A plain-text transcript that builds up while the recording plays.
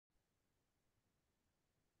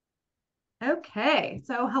Okay,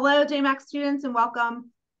 so hello, J.MAK students, and welcome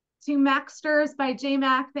to MAK.STERS by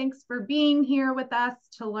J.MAK. Thanks for being here with us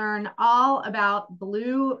to learn all about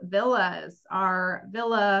BlueVillas, our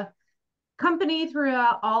villa company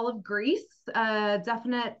throughout all of Greece.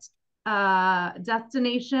 Definite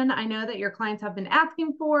destination I know that your clients have been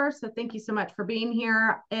asking for, so thank you so much for being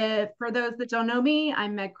here. For those that don't know me,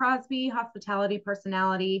 I'm Meg Crosby, hospitality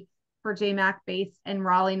personality for J.MAK based in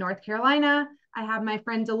Raleigh, North Carolina. I have my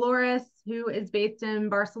friend Dolores, who is based in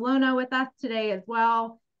Barcelona with us today as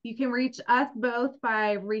well. You can reach us both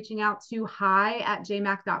by reaching out to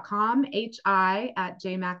hi@jmak.com,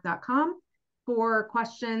 hi@jmak.com, for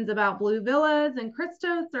questions about BlueVillas and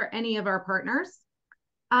Christos or any of our partners.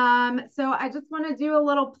 So I just want to do a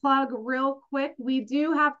little plug real quick. We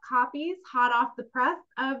do have copies hot off the press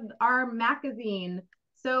of our magazine.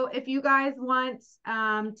 So if you guys want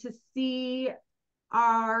to see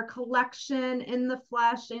our collection in the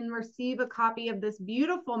flesh and receive a copy of this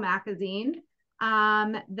beautiful magazine,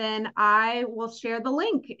 then I will share the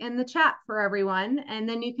link in the chat for everyone. And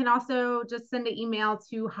then you can also just send an email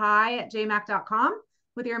to hi@jmak.com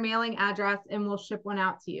with your mailing address and we'll ship one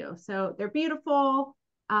out to you. So they're beautiful.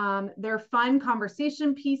 They're fun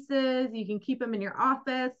conversation pieces. You can keep them in your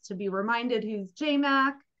office to be reminded who's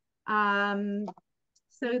J.MAK.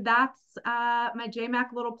 So that's my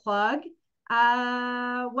J.MAK little plug.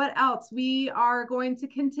 What else? We are going to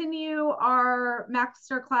continue our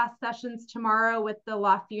MAK.STERS class sessions tomorrow with the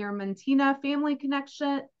La Fiorentina Family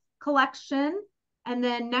Collection. And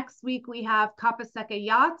then next week we have Caposeca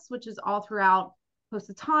Yachts, which is all throughout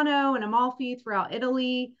Positano and Amalfi throughout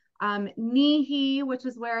Italy. Nihi, which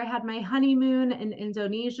is where I had my honeymoon in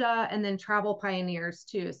Indonesia, and then Travel Pioneers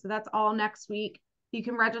too. So that's all next week. You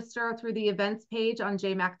can register through the events page on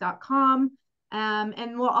jmak.com.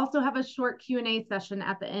 And we'll also have a short Q&A session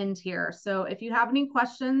at the end here. So if you have any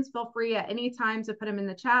questions, feel free at any time to put them in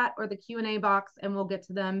the chat or the Q&A box, and we'll get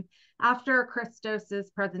to them after Christos's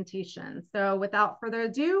presentation. So without further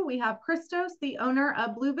ado, we have Christos, the owner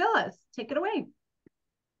of BlueVillas. Take it away.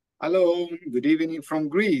 Hello, good evening from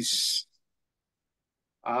Greece.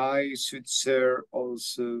 I should share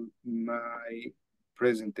also my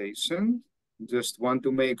presentation. Just want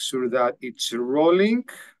to make sure that it's rolling.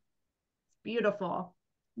 Beautiful.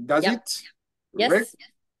 Does it? Yes.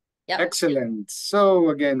 Yep. Excellent. So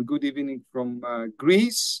again, good evening from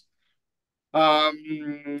Greece.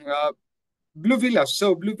 BlueVillas.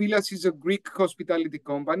 So BlueVillas is a Greek hospitality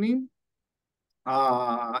company.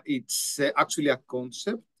 It's actually a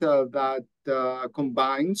concept that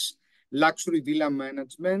combines luxury villa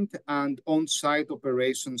management and on-site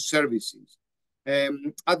operation services.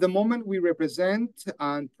 At the moment, we represent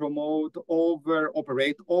and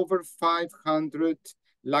operate over 500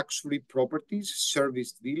 luxury properties,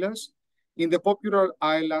 serviced villas, in the popular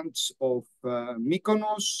islands of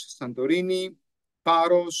Mykonos, Santorini,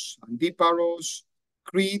 Paros, Antiparos,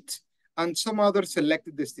 Crete, and some other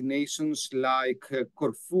selected destinations like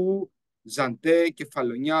Corfu, Zante,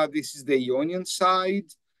 Kefalonia, this is the Ionian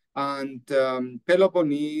side, and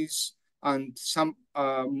Peloponnese, and some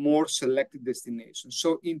more selected destinations.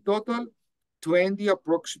 So in total, 20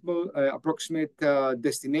 approximate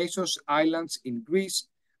destinations, islands in Greece,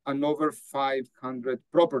 and over 500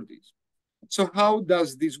 properties. So how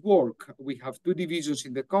does this work? We have two divisions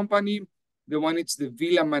in the company. The one is the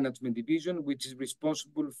Villa Management Division, which is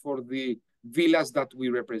responsible for the villas that we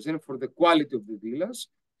represent, for the quality of the villas.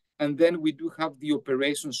 And then we do have the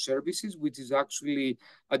Operations Services, which is actually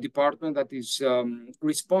a department that is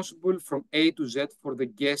responsible from A to Z for the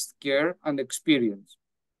guest care and experience.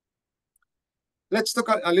 Let's talk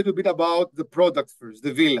a little bit about the product first,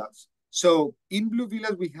 the villas. So in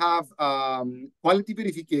BlueVillas, we have quality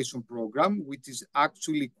verification program, which is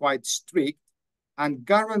actually quite strict and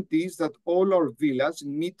guarantees that all our villas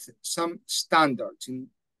meet some standards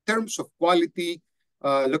in terms of quality,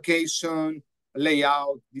 location,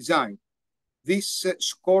 layout, design. This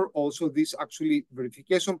this actually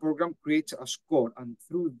verification program creates a score. And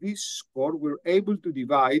through this score, we're able to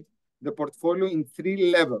divide the portfolio in 3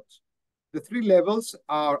 levels. The 3 levels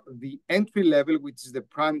are the entry level, which is the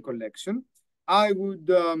prime collection. I would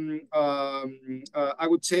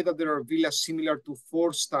say that there are villas similar to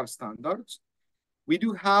 4-star standards. We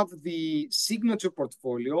do have the signature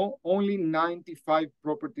portfolio. Only 95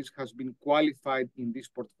 properties has been qualified in this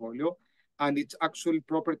portfolio, and it's actually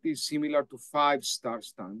properties similar to 5-star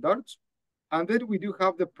standards. And then we do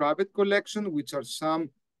have the private collection, which are some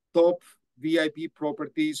top VIP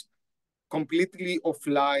properties completely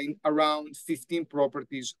offline, around 15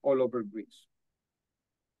 properties all over Greece.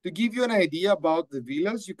 To give you an idea about the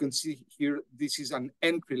villas, you can see here, this is an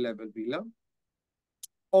entry-level villa.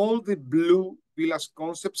 all the Blue Villas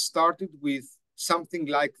concept started with something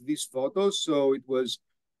like this photo. So it was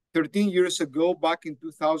 13 years ago, back in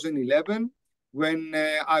 2011, when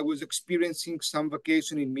I was experiencing some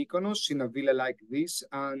vacation in Mykonos in a villa like this.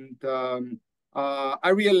 And I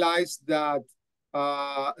realized that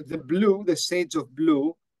the shades of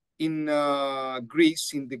blue in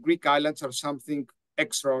Greece, in the Greek islands, are something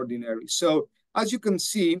extraordinary. So as you can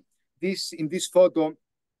see, in this photo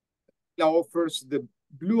offers the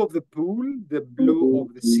blue of the pool, the blue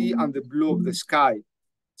of the sea, and the blue of the sky.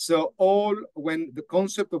 So when the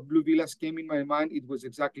concept of Blue Villas came in my mind, it was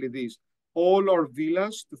exactly this. All our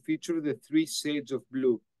villas to feature the three shades of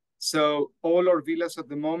blue. So all our villas at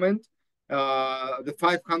the moment, the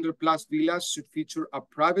 500 plus villas should feature a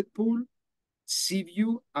private pool, sea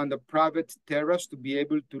view, and a private terrace to be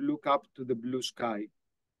able to look up to the blue sky.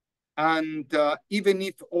 And even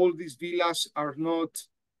if all these villas are not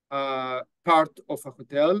part of a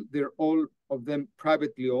hotel, they're all of them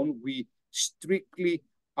privately owned. We strictly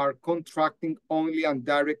are contracting only and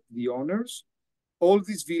direct the owners. All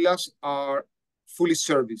these villas are fully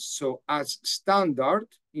serviced. So as standard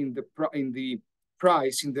in the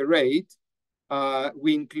price, in the rate,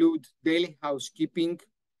 we include daily housekeeping,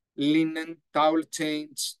 linen, towel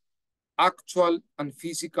change, actual and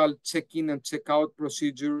physical check-in and check-out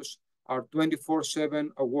procedures, are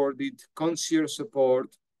 24/7 awarded concierge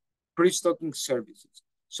support, pre-stocking services.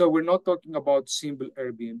 So we're not talking about simple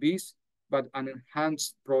Airbnbs, but an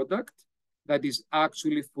enhanced product that is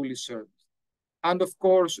actually fully serviced. And of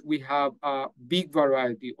course, we have a big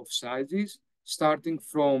variety of sizes, starting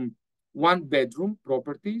from one-bedroom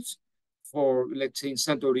properties for, let's say, in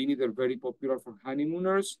Santorini, they're very popular for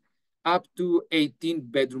honeymooners, up to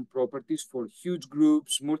 18-bedroom properties for huge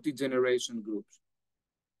groups, multi-generation groups.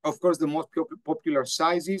 Of course, the most popular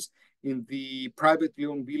sizes in the privately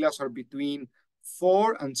owned villas are between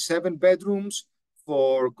 4 and 7 bedrooms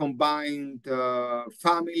for combined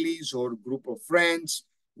families or group of friends,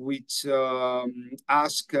 which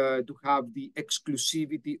ask to have the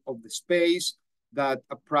exclusivity of the space that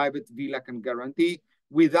a private villa can guarantee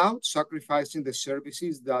without sacrificing the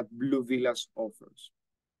services that Blue Villas offers.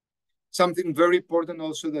 Something very important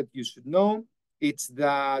also that you should know, it's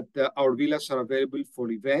that our villas are available for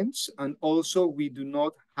events, and also we do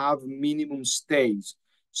not have minimum stays.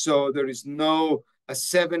 So there is no a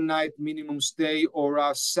 7-night minimum stay or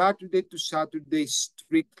a Saturday to Saturday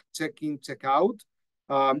strict check-in, check-out.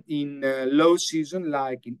 In low season,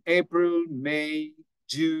 like in April, May,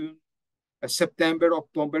 June, September,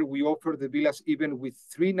 October, we offer the villas even with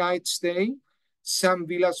 3-night stay. Some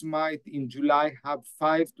villas might in July have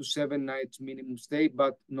 5 to 7 nights minimum stay,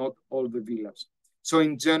 but not all the villas. So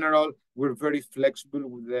in general, we're very flexible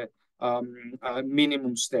with the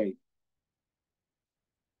minimum stay.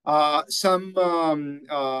 Some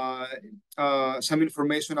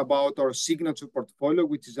information about our signature portfolio,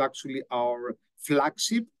 which is actually our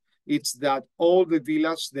flagship. It's that all the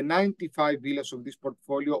villas, the 95 villas of this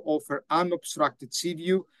portfolio, offer unobstructed sea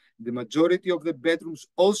view. The majority of the bedrooms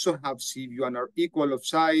also have sea view and are equal of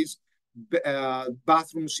size.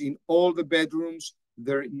 Bathrooms in all the bedrooms.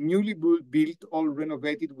 They're newly built, all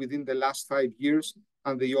renovated within the last 5 years,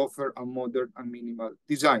 and they offer a modern and minimal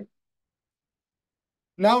design.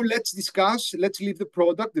 Now let's leave the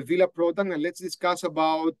product, the villa product, and let's discuss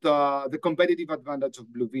about the competitive advantage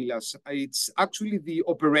of Blue Villas. It's actually the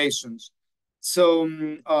operations. So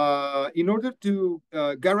in order to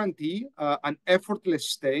guarantee an effortless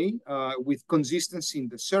stay with consistency in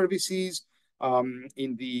the services,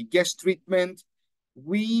 in the guest treatment,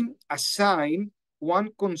 we assign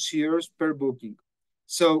one concierge per booking.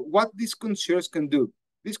 So what this concierge can do,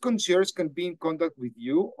 this concierge can be in contact with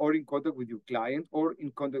you or in contact with your client or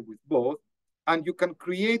in contact with both, and you can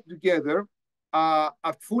create together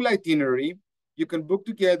a full itinerary. You can book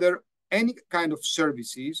together any kind of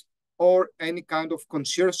services or any kind of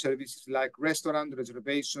concierge services like restaurant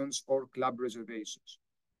reservations or club reservations.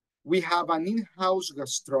 We have an in-house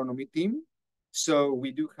gastronomy team. So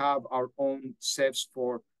we do have our own chefs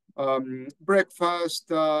for breakfast,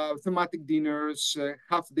 thematic dinners,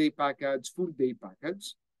 half-day package, full-day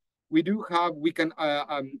package. We can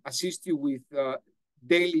assist you with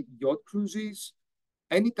daily yacht cruises,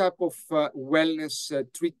 any type of wellness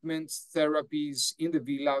treatments, therapies in the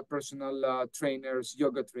villa, personal trainers,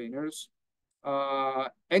 yoga trainers,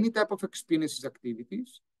 any type of experiences,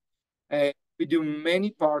 activities. We do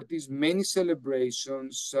many parties, many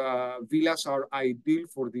celebrations. Villas are ideal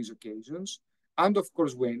for these occasions. And of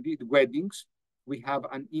course, weddings. We have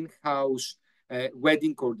an in-house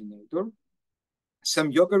wedding coordinator, some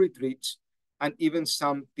yoga retreats, and even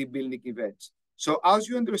some team building events. So as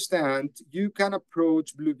you understand, you can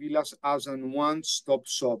approach BlueVillas as a one-stop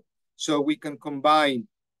shop. So we can combine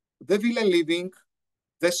the villa living,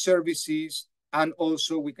 the services, and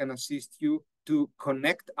also we can assist you to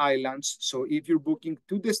connect islands. So if you're booking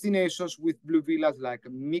two destinations with BlueVillas like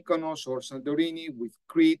Mykonos or Santorini with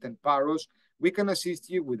Crete and Paros, we can assist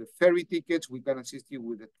you with the ferry tickets, we can assist you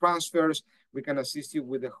with the transfers, we can assist you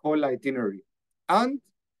with the whole itinerary. And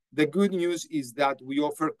the good news is that we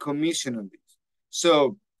offer commission on this.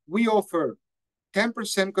 So we offer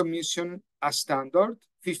 10% commission as standard,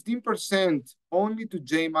 15% only to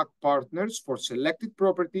J.MAK partners for selected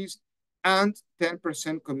properties, and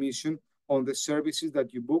 10% commission on the services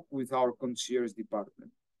that you book with our concierge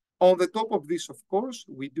department. On the top of this, of course,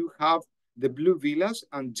 we do have the BlueVillas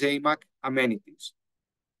and J.MAK amenities.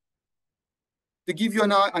 To give you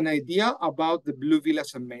an idea about the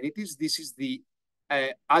BlueVillas amenities, this is the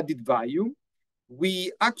added value.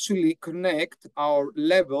 We actually connect our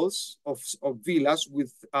levels of villas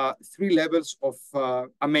with 3 levels of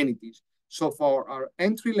amenities. So for our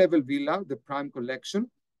entry-level villa, the Prime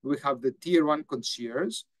Collection, we have the Tier 1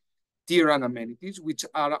 concierge, Tier 1 amenities, which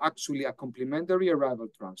are actually a complimentary arrival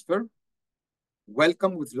transfer,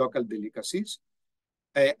 welcome with local delicacies,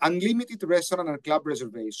 unlimited restaurant and club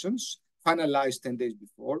reservations, finalized 10 days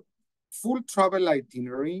before, full travel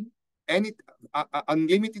itinerary,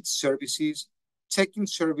 unlimited services, check-in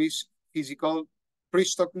service, physical,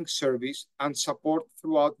 pre-stocking service, and support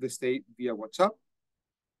throughout the stay via WhatsApp.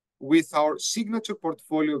 With our signature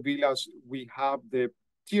portfolio villas, we have the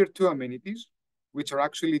Tier 2 amenities, which are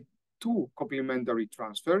actually 2 complimentary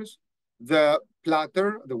transfers. The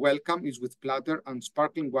platter, the welcome is with platter and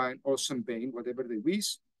sparkling wine or champagne, whatever they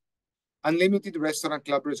wish. Unlimited restaurant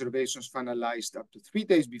club reservations finalized up to 3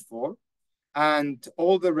 days before, and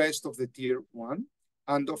all the rest of the Tier 1.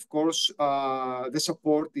 And of course, the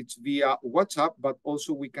support is via WhatsApp, but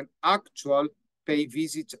also we can actually pay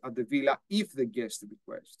visits at the villa if the guest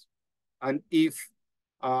requests. And if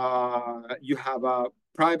you have a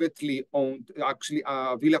privately owned, actually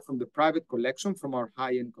a villa from the private collection, from our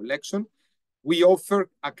high-end collection, we offer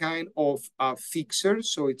a kind of a fixer.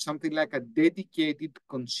 So it's something like a dedicated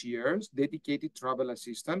concierge, dedicated travel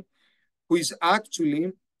assistant, who is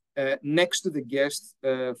actually next to the guest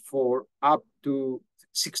for up to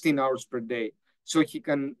 16 hours per day. So he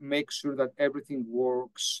can make sure that everything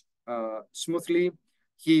works smoothly.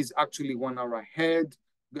 He's actually 1 hour ahead,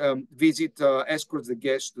 escorts the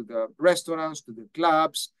guests to the restaurants, to the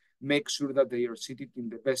clubs, make sure that they are seated in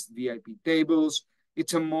the best VIP tables.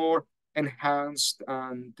 It's a more enhanced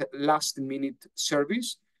and last-minute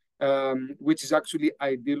service, which is actually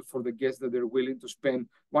ideal for the guests that are willing to spend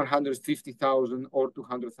 150,000 or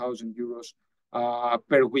 200,000 euros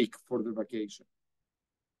per week for the vacation.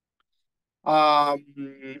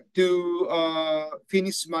 To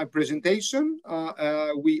finish my presentation,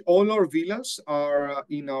 all our villas are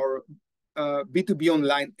in our B2B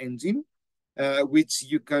online engine, which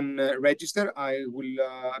you can register. I will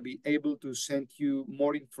be able to send you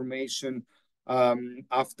more information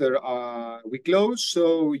after we close.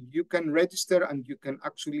 So you can register and you can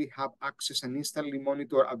actually have access and instantly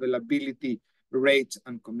monitor availability, rates,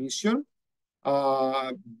 and commission.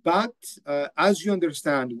 But as you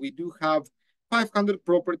understand, we do have 500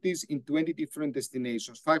 properties in 20 different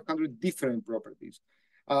destinations, 500 different properties.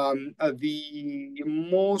 The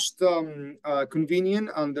most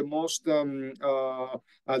convenient and the most the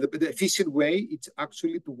efficient way is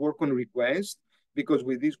actually to work on request, because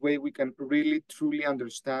with this way we can really truly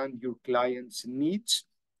understand your client's needs,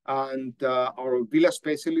 and our villa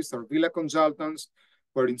specialists, our villa consultants,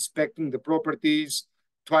 who are inspecting the properties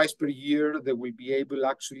twice per year, they will be able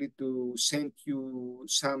actually to send you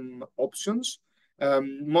some options.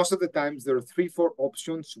 Most of the times there are 3-4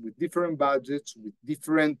 options with different budgets, with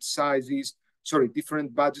different sizes,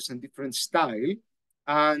 different budgets and different style.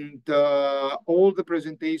 And all the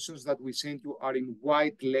presentations that we send you are in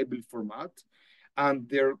white label format, and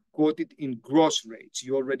they're quoted in gross rates.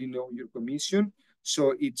 You already know your commission.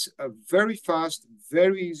 So it's very fast,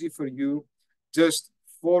 very easy for you. Just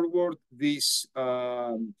forward these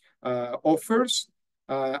offers,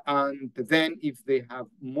 and then if they have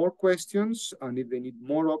more questions and if they need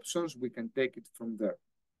more options, we can take it from there.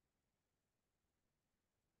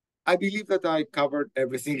 I believe that I covered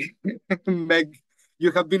everything. Meg,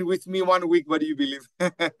 you have been with me 1 week. What do you believe?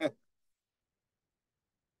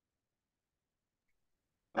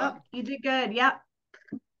 Oh, you did good. Yep.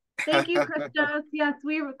 Thank you, Christos. Yes,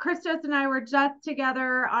 Christos and I were just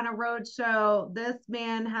together on a road show. This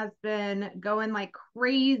man has been going like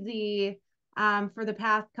crazy for the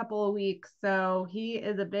past couple of weeks. So he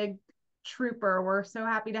is a big trooper. We're so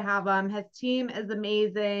happy to have him. His team is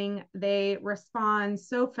amazing. They respond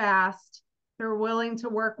so fast. They're willing to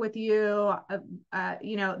work with you.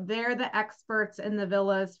 You know, they're the experts in the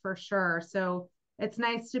villas for sure. So it's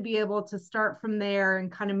nice to be able to start from there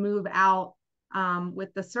and kind of move out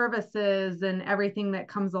with the services and everything that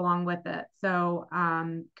comes along with it. So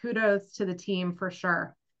kudos to the team for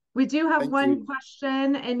sure. We do have Thank one you.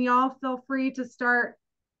 question, and y'all feel free to start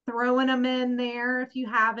throwing them in there if you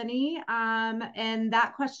have any. And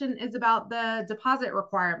that question is about the deposit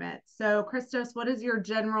requirement. So, Christos, what is your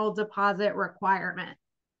general deposit requirement?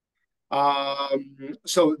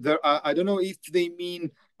 So there, I don't know if they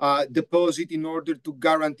mean deposit in order to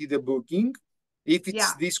guarantee the booking. If it's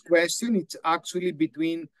Yeah, this question, it's actually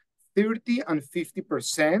between 30 and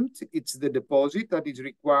 50%. It's the deposit that is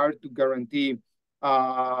required to guarantee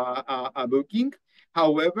a booking.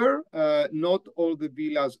 However, not all the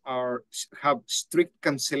villas have strict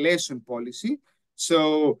cancellation policy.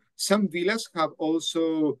 So some villas have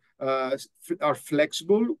also are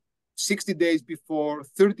flexible. 60 days before,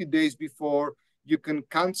 30 days before, you can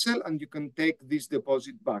cancel and you can take this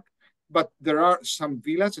deposit back. But there are some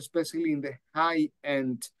villas, especially in the high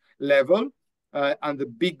end level and the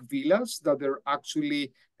big villas, that are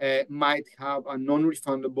actually might have a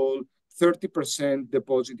non-refundable 30%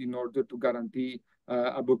 deposit in order to guarantee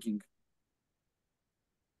a booking.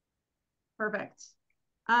 perfect.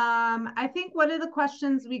 I think one of the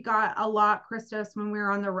questions we got a lot, Christos, when we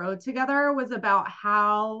were on the road together was about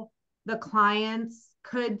how the clients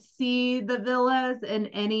could see the villas in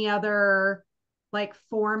any other like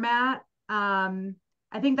format.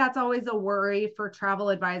 I think that's always a worry for travel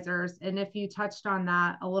advisors. And if you touched on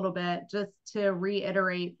that a little bit, just to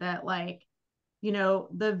reiterate that, like, you know,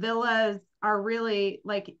 the villas are really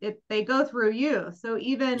like they go through you. So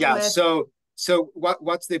even Yeah, with so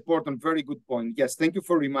what's the important? Very good point. Yes, thank you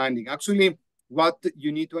for reminding. Actually, what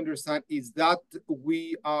you need to understand is that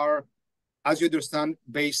we are, as you understand,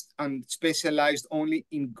 based and specialized only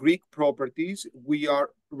in Greek properties. We are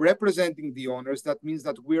representing the owners. That means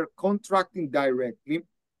that we're contracting directly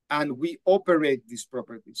and we operate these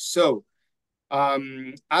properties. So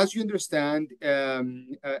as you understand,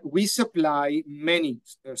 we supply many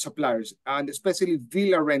suppliers, and especially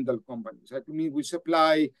villa rental companies. I mean, we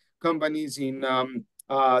supply companies in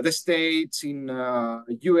the States, in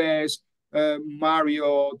US,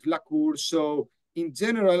 Marriott, La Cour. So in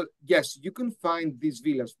general, yes, you can find these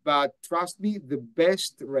villas, but trust me, the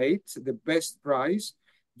best rate, the best price,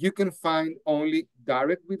 you can find only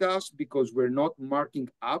direct with us, because we're not marking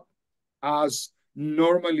up as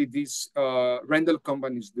normally these rental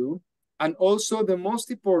companies do. And also the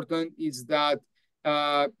most important is that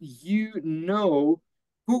you know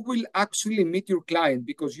who will actually meet your client,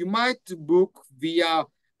 because you might book via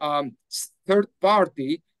third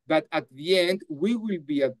party, but at the end we will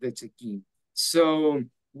be at the check-in. So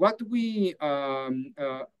what we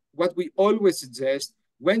always suggest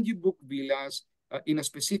when you book villas in a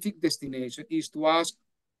specific destination is to ask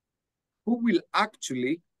who will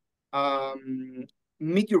actually um,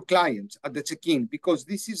 meet your clients at the check-in, because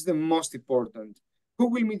this is the most important. Who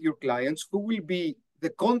will meet your clients? Who will be the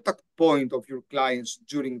contact point of your clients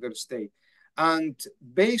during their stay? And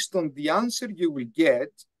based on the answer you will get,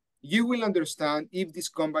 you will understand if this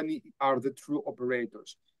company are the true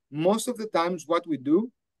operators. Most of the times, what we do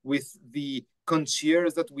with the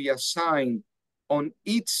concierge that we assign on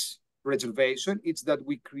each reservation, it's that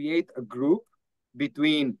we create a group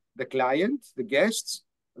between the client, the guests,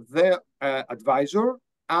 the advisor,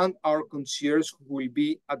 and our concierge who will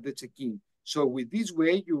be at the check-in. So with this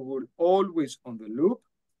way, you will always on the loop.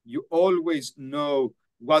 You always know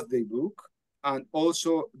what they book. And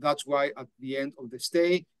also that's why at the end of the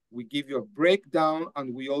stay, we give you a breakdown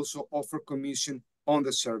and we also offer commission on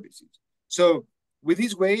the services. So with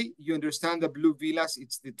this way, you understand that BlueVillas,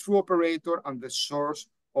 it's the true operator and the source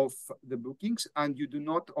of the bookings, and you do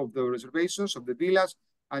not of the reservations of the villas,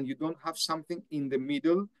 and you don't have something in the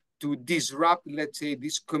middle to disrupt, let's say,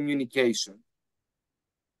 this communication.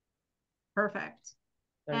 perfect.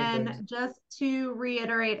 And just to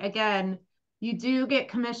reiterate again, you do get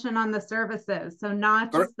commission on the services. So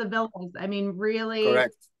not just the villas. I mean, really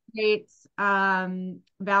Correct. great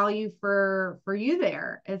value for you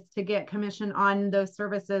there is to get commission on those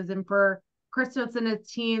services, and for Christos and his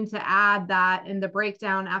team to add that in the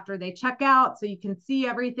breakdown after they check out so you can see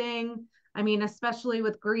everything. I mean, especially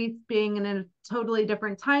with Greece being in a totally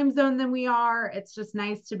different time zone than we are, it's just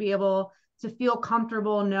nice to be able to feel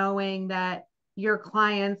comfortable knowing that your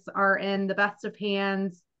clients are in the best of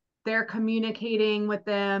hands. They're communicating with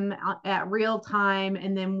them at real time.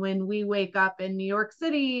 And then when we wake up in New York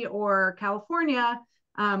City or California,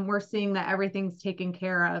 we're seeing that everything's taken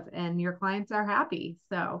care of and your clients are happy.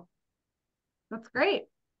 So that's great.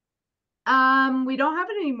 We don't have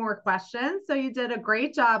any more questions. So you did a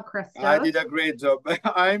great job, Christos. I did a great job.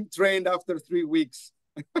 I'm trained after 3 weeks.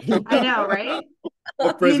 I know, right?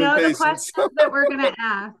 Of You know the presentations. questions that we're going to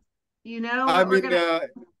ask. You know what I'm we're going to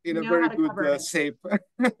in a very good shape.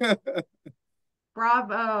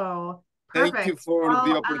 Bravo. Perfect. Thank you for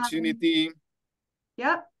the opportunity.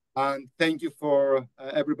 Yep. And thank you for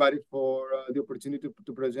everybody for the opportunity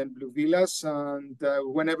to present BlueVillas. And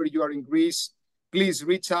whenever you are in Greece, please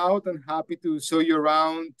reach out. and happy to show you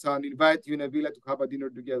around and invite you in a villa to have a dinner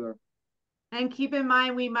together. And keep in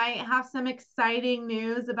mind, we might have some exciting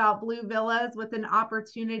news about BlueVillas with an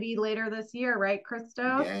opportunity later this year, right,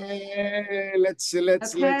 Christos? Yeah, let's not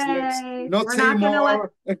we're say not gonna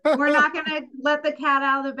more. We're not gonna let the cat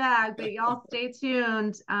out of the bag, but y'all stay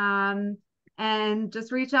tuned. And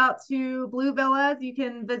just reach out to BlueVillas. You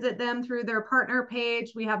can visit them through their partner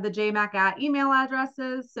page. We have the J.MAK at email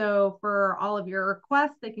addresses. So for all of your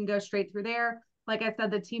requests, they can go straight through there. Like I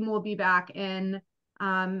said, the team will be back in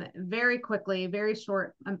very quickly, very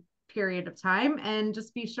short period of time. And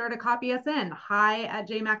just be sure to copy us in,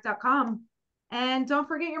 hi@jmak.com. And don't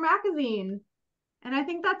forget your magazine. And I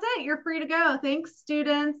think that's it. You're free to go. Thanks,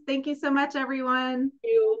 students. Thank you so much, everyone. Thank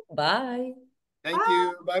you. Bye. Thank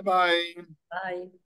you. Bye-bye. Bye.